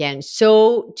backwards again.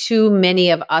 So too many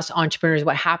of us entrepreneurs,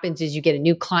 what happens is you get a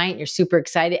new client, you're super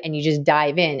excited and you just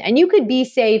dive in. And you could be,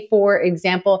 say, for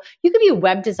example, you could be a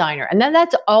web designer and then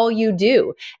that's all you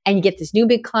do. And you get this new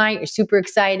big client, you're super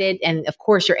excited. And of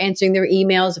course, you're answering their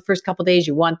emails the first couple of days.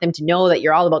 You want them to know that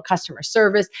you're all about customer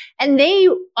service and they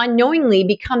unknowingly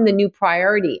become the new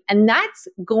priority. And that's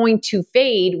going to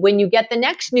fade when you get the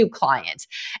next new client.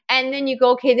 And then you go,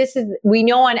 okay, we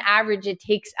know on average, it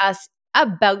takes us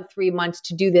about 3 months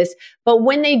to do this. But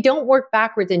when they don't work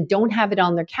backwards and don't have it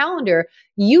on their calendar,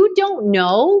 you don't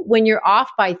know when you're off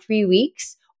by 3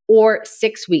 weeks or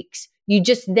 6 weeks. You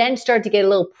just then start to get a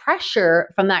little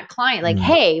pressure from that client. Like,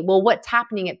 hey, well, what's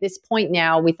happening at this point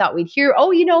now? We thought we'd hear,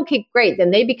 okay, great.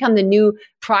 Then they become the new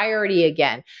priority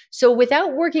again. So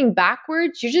without working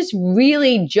backwards, you're just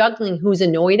really juggling who's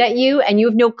annoyed at you. And you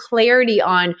have no clarity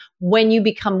on when you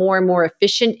become more and more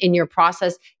efficient in your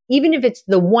process, even if it's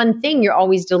the one thing you're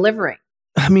always delivering.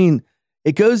 I mean,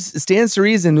 it stands to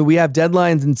reason that we have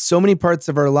deadlines in so many parts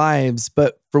of our lives,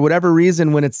 but for whatever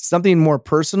reason, when it's something more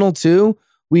personal too,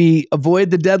 we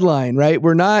avoid the deadline, right?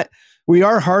 We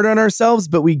are hard on ourselves,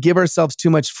 but we give ourselves too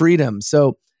much freedom.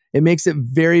 So it makes it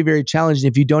very, very challenging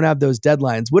if you don't have those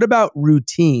deadlines. What about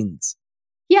routines?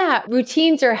 Yeah,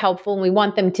 routines are helpful and we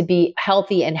want them to be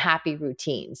healthy and happy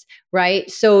routines, right?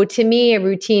 So to me, a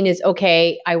routine is,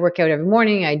 okay, I work out every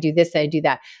morning, I do this, I do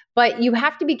that. But you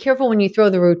have to be careful when you throw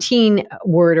the routine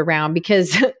word around,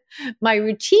 because my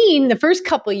routine the first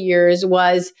couple of years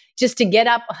was just to get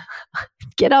up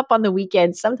on the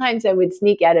weekends. Sometimes I would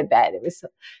sneak out of bed. It was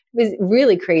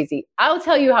really crazy. I'll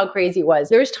tell you how crazy it was.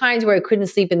 There's times where I couldn't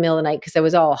sleep in the middle of the night because I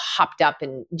was all hopped up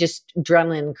and just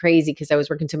adrenaline crazy because I was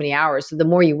working so many hours. So the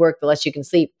more you work, the less you can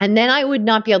sleep. And then I would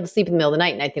not be able to sleep in the middle of the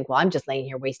night. And I think, well, I'm just laying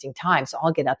here wasting time. So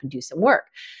I'll get up and do some work.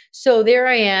 So there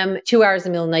I am, 2 hours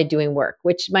in the middle of the night doing work,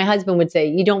 which my husband would say,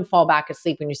 you don't fall back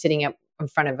asleep when you're sitting up in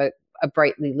front of a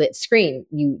brightly lit screen,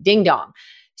 you ding dong.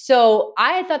 So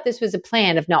I thought this was a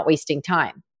plan of not wasting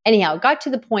time. Anyhow, it got to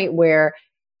the point where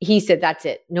he said, that's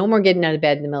it. No more getting out of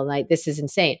bed in the middle of the night. This is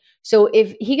insane. So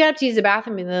if he got up to use the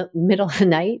bathroom in the middle of the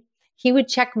night, he would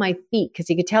check my feet because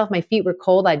he could tell if my feet were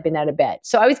cold, I'd been out of bed.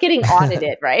 So I was getting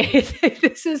audited, right?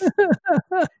 This is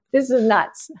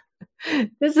nuts.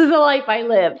 This is the life I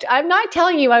lived. I'm not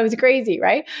telling you I was crazy,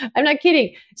 right? I'm not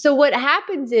kidding. So what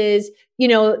happens is,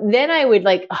 then I would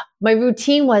my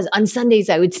routine was on Sundays,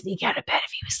 I would sneak out of bed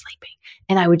if he was sleeping.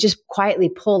 And I would just quietly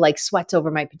pull like sweats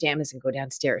over my pajamas and go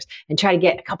downstairs and try to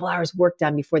get a couple hours work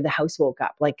done before the house woke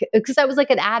up. Because I was like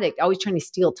an addict, always trying to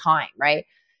steal time, right?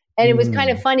 And it was kind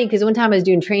of funny because one time I was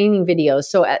doing training videos.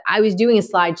 So I was doing a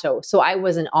slideshow, so I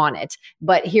wasn't on it.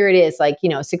 But here it is,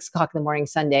 6 o'clock in the morning,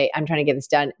 Sunday. I'm trying to get this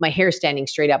done. My hair's standing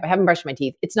straight up. I haven't brushed my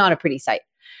teeth. It's not a pretty sight.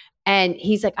 And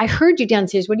he's like, I heard you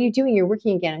downstairs. What are you doing? You're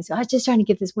working again. I said, I was just trying to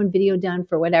get this one video done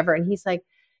for whatever. And he's like,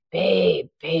 babe,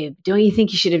 don't you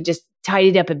think you should have just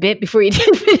tidied up a bit before you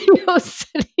did videos?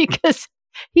 Because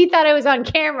he thought I was on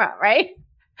camera, right?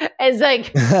 It's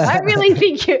like, I really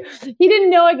think he didn't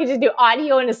know I could just do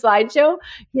audio in a slideshow.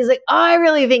 He's like, oh, I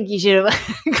really think you should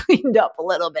have cleaned up a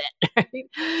little bit.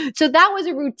 Right? So that was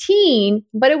a routine,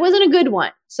 but it wasn't a good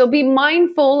one. So be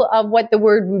mindful of what the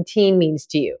word routine means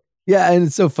to you. Yeah. And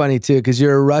it's so funny too, because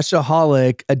you're a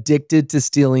rushaholic addicted to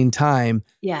stealing time.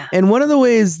 Yeah. And one of the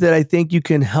ways that I think you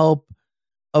can help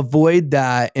avoid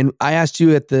that, and I asked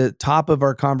you at the top of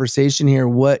our conversation here,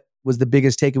 what was the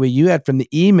biggest takeaway you had from the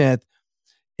E-Myth?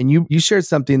 And you shared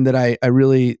something that I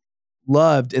really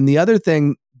loved. And the other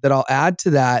thing that I'll add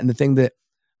to that, and the thing that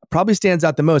probably stands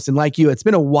out the most, and like you, it's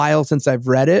been a while since I've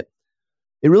read it.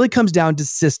 It really comes down to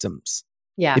systems.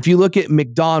 Yeah. If you look at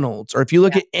McDonald's or if you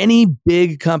look at any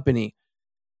big company,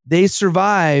 they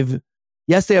survive.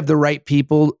 Yes, they have the right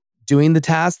people doing the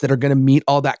tasks that are going to meet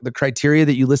all that, the criteria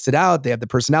that you listed out. They have the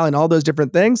personality and all those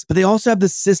different things, but they also have the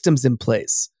systems in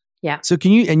place. Yeah. So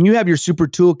you have your super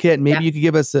toolkit, and maybe you could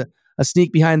give us a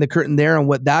sneak behind the curtain there on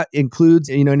what that includes,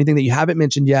 anything that you haven't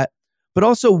mentioned yet, but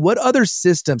also what other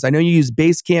systems, I know you use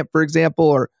Basecamp, for example,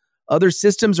 or other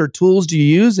systems or tools do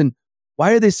you use, and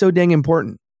why are they so dang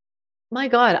important? My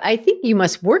God, I think you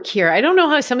must work here. I don't know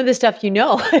how some of this stuff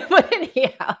but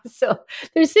anyhow, so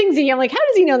there's things that I'm like, how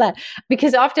does he know that?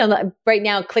 Because often right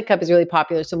now, ClickUp is really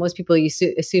popular. So most people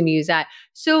assume you use that.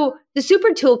 So the super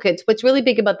toolkits, what's really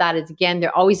big about that is, again,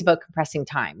 they're always about compressing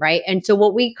time, right? And so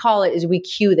what we call it is we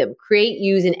queue them, create,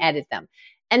 use, and edit them.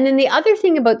 And then the other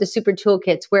thing about the super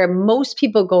toolkits, where most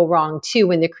people go wrong too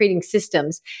when they're creating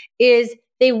systems, is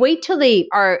they wait till they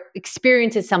are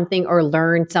experiencing something or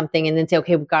learn something and then say,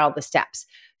 okay, we've got all the steps.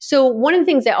 So one of the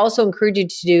things I also encourage you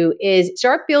to do is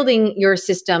start building your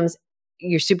systems,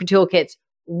 your super toolkits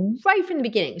right from the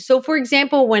beginning. So for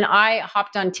example, when I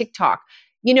hopped on TikTok,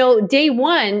 day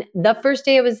one, the first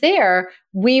day I was there,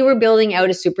 we were building out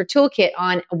a super toolkit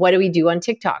on what do we do on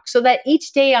TikTok, so that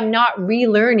each day I'm not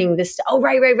relearning this. Oh,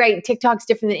 right. TikTok's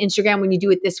different than Instagram when you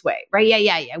do it this way, right?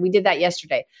 Yeah. We did that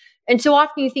yesterday. And so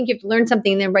often you think you have to learn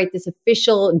something and then write this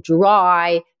official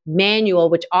dry manual,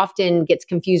 which often gets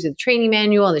confused with the training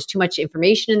manual, and there's too much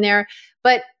information in there.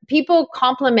 But people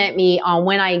compliment me on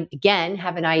when I, again,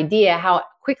 have an idea, how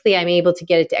quickly I'm able to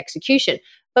get it to execution.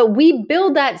 But we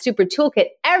build that super toolkit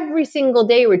every single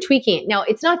day. We're tweaking it. Now,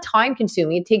 it's not time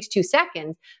consuming. It takes 2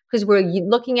 seconds because we're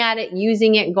looking at it,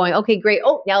 using it, going, okay, great.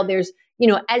 Oh, now there's,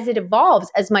 as it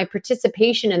evolves, as my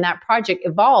participation in that project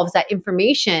evolves, that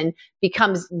information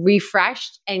becomes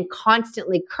refreshed and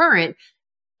constantly current.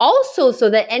 Also,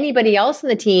 so that anybody else in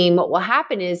the team, what will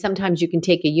happen is sometimes you can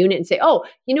take a unit and say, oh,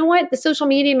 you know what? The social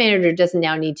media manager doesn't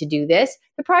now need to do this.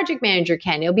 The project manager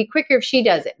can. It'll be quicker if she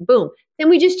does it. Boom. Then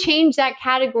we just change that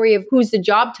category of who's the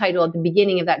job title at the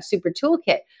beginning of that super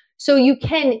toolkit. So you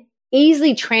can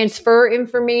easily transfer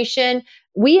information.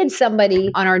 We had somebody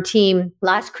on our team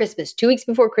last Christmas, 2 weeks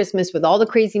before Christmas, with all the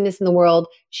craziness in the world.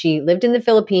 She lived in the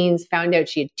Philippines, found out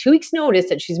she had 2 weeks notice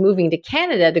that she's moving to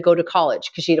Canada to go to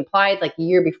college because she'd applied like a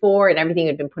year before and everything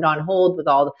had been put on hold with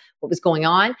all what was going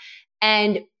on.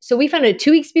 And so we found out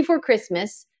 2 weeks before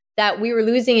Christmas that we were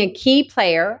losing a key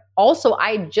player. Also,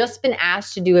 I had just been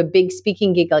asked to do a big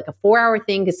speaking gig, like a 4-hour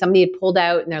thing, because somebody had pulled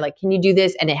out and they're like, can you do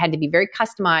this? And it had to be very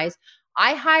customized.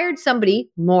 I hired somebody,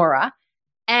 Maura,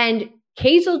 and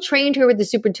Hazel trained her with the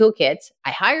super toolkits.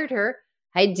 I hired her.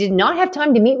 I did not have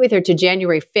time to meet with her to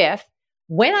January 5th.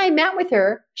 When I met with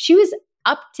her, she was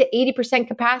up to 80%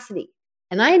 capacity.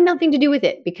 And I had nothing to do with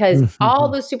it because all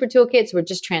those super toolkits were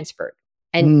just transferred.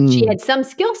 And she had some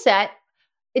skill set.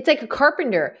 It's like a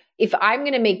carpenter. If I'm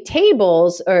going to make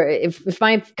tables, or if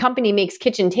my company makes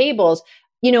kitchen tables,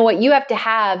 you know what? You have to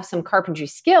have some carpentry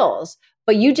skills,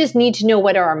 but you just need to know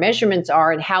what our measurements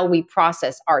are and how we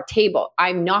process our table.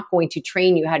 I'm not going to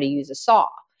train you how to use a saw,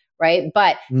 right?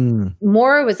 But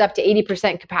Maura was up to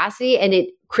 80% capacity, and at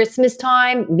Christmas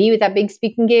time, me with that big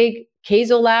speaking gig,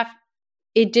 Hazel left.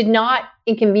 It did not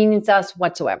inconvenience us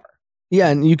whatsoever. Yeah,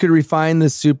 and you could refine the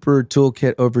super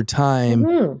toolkit over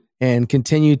time and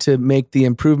continue to make the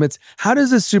improvements. How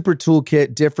does a super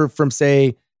toolkit differ from,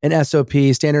 say, an SOP,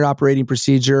 standard operating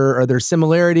procedure? Are there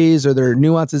similarities? Are there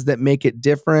nuances that make it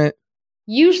different?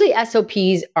 Usually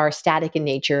SOPs are static in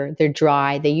nature. They're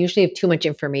dry. They usually have too much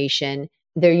information.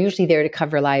 They're usually there to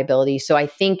cover liability. So I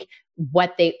think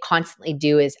what they constantly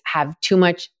do is have too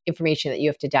much information that you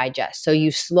have to digest. So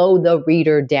you slow the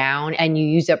reader down and you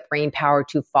use up brain power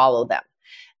to follow them.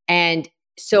 And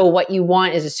so what you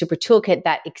want is a super toolkit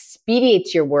that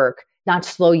expedites your work, not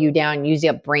slow you down, using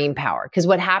up brain power. Because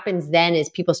what happens then is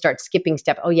people start skipping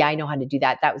step. Oh yeah, I know how to do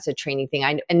that. That was a training thing.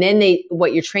 And then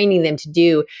what you're training them to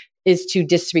do is to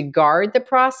disregard the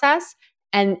process,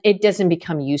 and it doesn't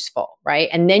become useful, right?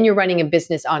 And then you're running a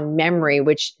business on memory,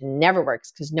 which never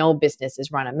works because no business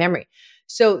is run on memory.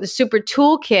 So the super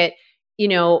toolkit,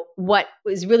 what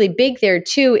was really big there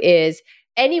too is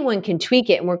anyone can tweak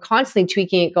it, and we're constantly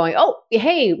tweaking it, going, oh,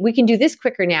 hey, we can do this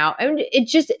quicker now. And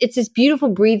it's this beautiful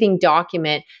breathing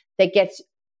document that gets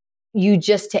you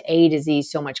just to A to Z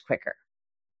so much quicker.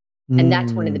 And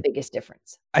that's one of the biggest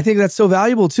difference. I think that's so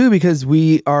valuable too, because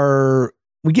we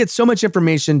get so much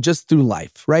information just through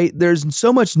life, right? There's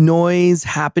so much noise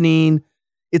happening.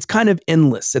 It's kind of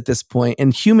endless at this point,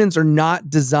 and humans are not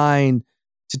designed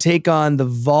to take on the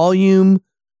volume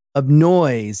of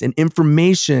noise and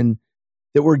information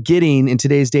that we're getting in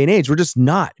today's day and age. We're just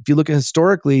not. If you look at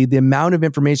historically, the amount of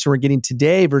information we're getting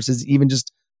today versus even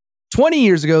just 20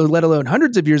 years ago, let alone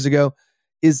hundreds of years ago,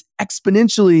 is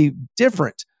exponentially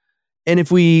different. And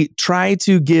if we try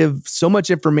to give so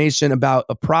much information about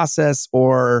a process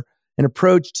or an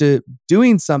approach to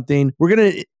doing something, we're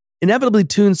going to inevitably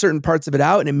tune certain parts of it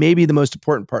out, and it may be the most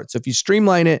important part. So if you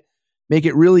streamline it, make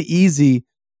it really easy,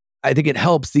 I think it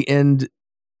helps the end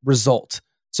result.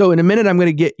 So in a minute, I'm going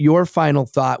to get your final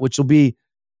thought, which will be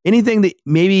anything that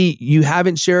maybe you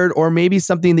haven't shared, or maybe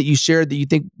something that you shared that you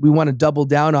think we want to double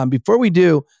down on. Before we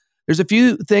do, there's a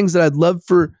few things that I'd love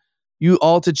for you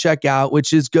all to check out,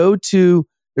 which is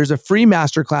there's a free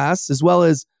masterclass as well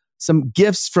as some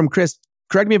gifts from Kris.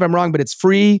 Correct me if I'm wrong, but it's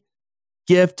free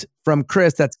gift from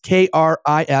Kris. That's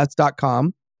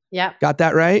KRIS.com. Yeah. Got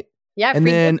that right? Yeah. And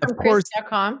then of course,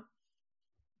 Kris.com.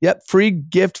 Yep. Free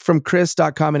gift from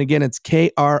Kris.com. And again, it's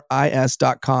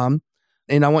KRIS.com.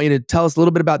 And I want you to tell us a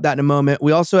little bit about that in a moment.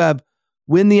 We also have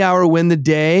Win the Hour, Win the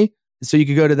Day. So you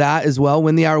could go to that as well.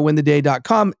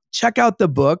 winthehourwintheday.com. Check out the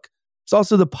book. It's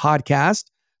also the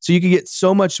podcast. So you can get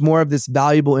so much more of this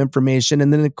valuable information.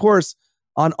 And then of course,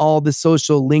 on all the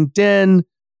social, LinkedIn,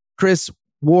 Kris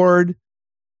Ward,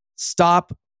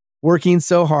 stop working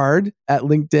so hard at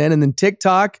LinkedIn. And then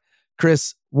TikTok,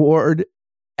 Kris Ward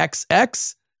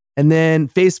XX. And then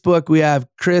Facebook, we have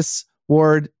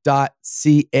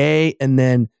chrisward.ca. And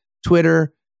then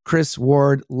Twitter, Kris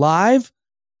Ward Live.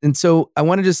 And so I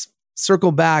want to just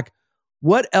circle back.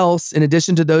 What else, in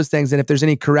addition to those things, and if there's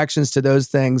any corrections to those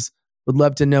things, would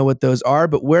love to know what those are.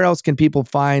 But where else can people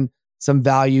find some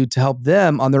value to help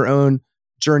them on their own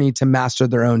journey to master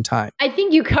their own time? I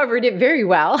think you covered it very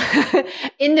well.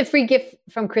 In the free gift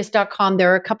from Kris.com,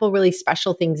 there are a couple really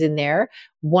special things in there.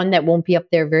 One that won't be up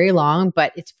there very long,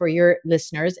 but it's for your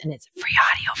listeners, and it's a free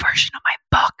audio version of my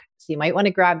book. So you might want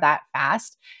to grab that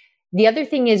fast. The other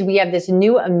thing is we have this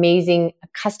new amazing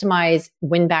customized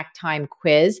win back time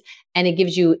quiz, and it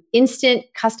gives you instant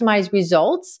customized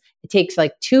results. It takes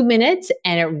like 2 minutes,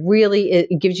 and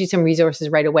it gives you some resources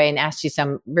right away and asks you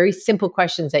some very simple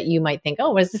questions that you might think,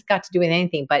 oh, what has this got to do with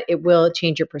anything? But it will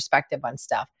change your perspective on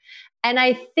stuff. And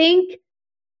I think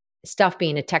stuff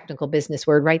being a technical business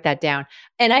word, write that down.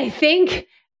 And I think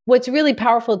what's really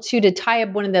powerful too, to tie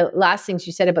up one of the last things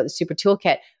you said about the super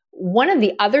toolkit, One of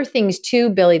the other things too,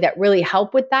 Billy, that really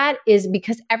help with that is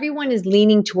because everyone is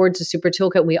leaning towards the super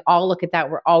toolkit. We all look at that.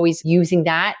 We're always using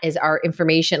that as our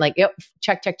information. Like, yep,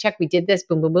 check, check, check. We did this,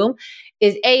 boom, boom, boom.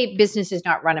 Is A, business is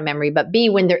not run on memory, but B,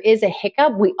 when there is a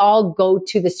hiccup, we all go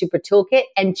to the super toolkit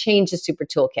and change the super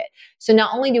toolkit. So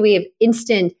not only do we have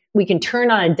we can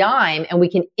turn on a dime and we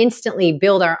can instantly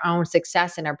build our own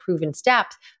success and our proven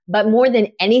steps. But more than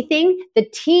anything, the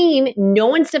team, no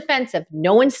one's defensive,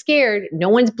 no one's scared, no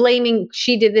one's blaming,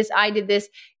 she did this, I did this.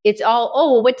 It's all,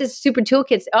 oh, well, what does super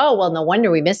toolkit? Oh, well, no wonder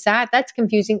we missed that. That's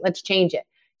confusing. Let's change it.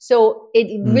 So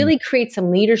it really creates some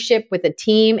leadership with a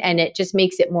team and it just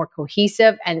makes it more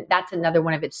cohesive. And that's another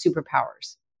one of its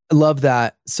superpowers. I love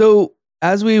that. So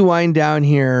as we wind down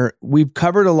here, we've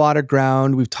covered a lot of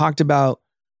ground. We've talked about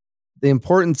the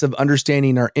importance of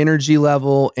understanding our energy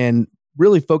level and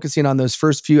really focusing on those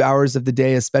first few hours of the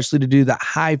day, especially to do that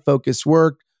high focus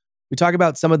work. We talk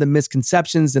about some of the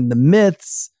misconceptions and the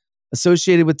myths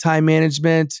associated with time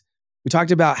management. We talked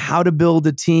about how to build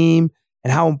a team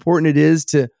and how important it is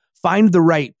to find the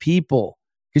right people,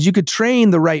 because you could train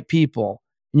the right people.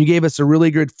 And you gave us a really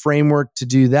good framework to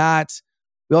do that.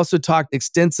 We also talked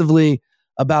extensively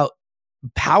about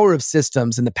the power of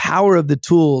systems and the power of the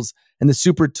tools and the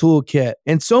super toolkit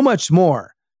and so much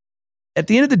more. At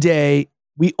the end of the day,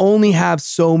 we only have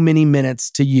so many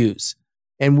minutes to use.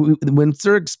 And when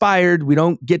they're expired, they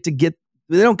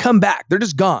don't come back. They're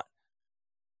just gone.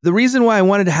 The reason why I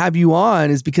wanted to have you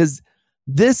on is because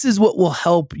this is what will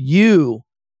help you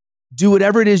do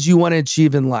whatever it is you want to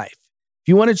achieve in life. If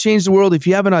you want to change the world, if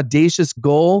you have an audacious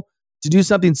goal to do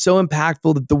something so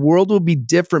impactful that the world will be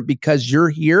different because you're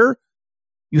here,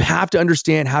 you have to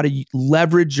understand how to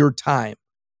leverage your time.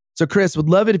 So Kris, would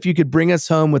love it if you could bring us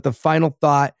home with a final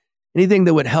thought, anything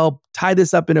that would help tie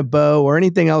this up in a bow or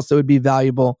anything else that would be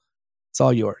valuable. It's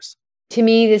all yours. To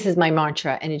me, this is my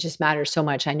mantra and it just matters so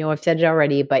much. I know I've said it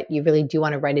already, but you really do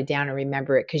want to write it down and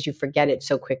remember it because you forget it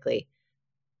so quickly.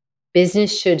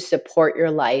 Business should support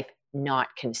your life,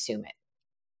 not consume it.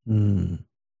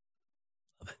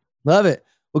 Love it.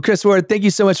 Well, Kris Ward, thank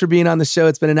you so much for being on the show.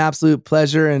 It's been an absolute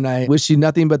pleasure and I wish you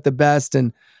nothing but the best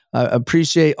and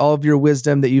appreciate all of your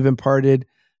wisdom that you've imparted.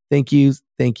 Thank you.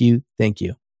 Thank you. Thank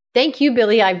you. Thank you,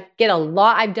 Billy. I've done a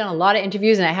lot of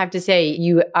interviews and I have to say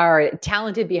you are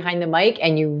talented behind the mic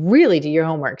and you really do your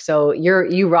homework. So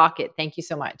you rock it. Thank you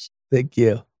so much. Thank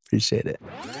you. Appreciate it.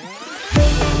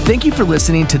 Thank you for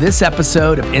listening to this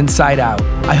episode of Inside Out.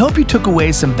 I hope you took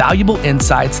away some valuable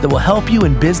insights that will help you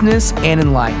in business and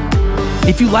in life.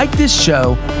 If you like this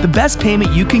show, the best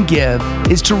payment you can give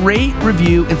is to rate,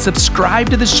 review, and subscribe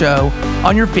to the show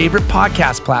on your favorite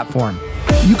podcast platform.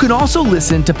 You can also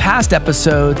listen to past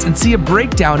episodes and see a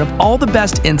breakdown of all the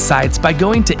best insights by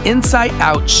going to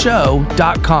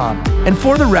insideoutshow.com. And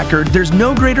for the record, there's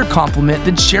no greater compliment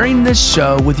than sharing this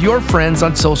show with your friends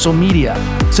on social media.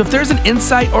 So if there's an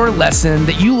insight or a lesson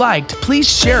that you liked, please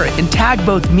share it and tag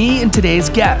both me and today's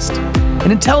guest.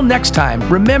 And until next time,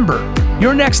 remember,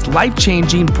 your next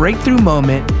life-changing breakthrough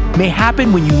moment may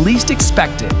happen when you least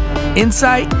expect it.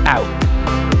 Inside Out.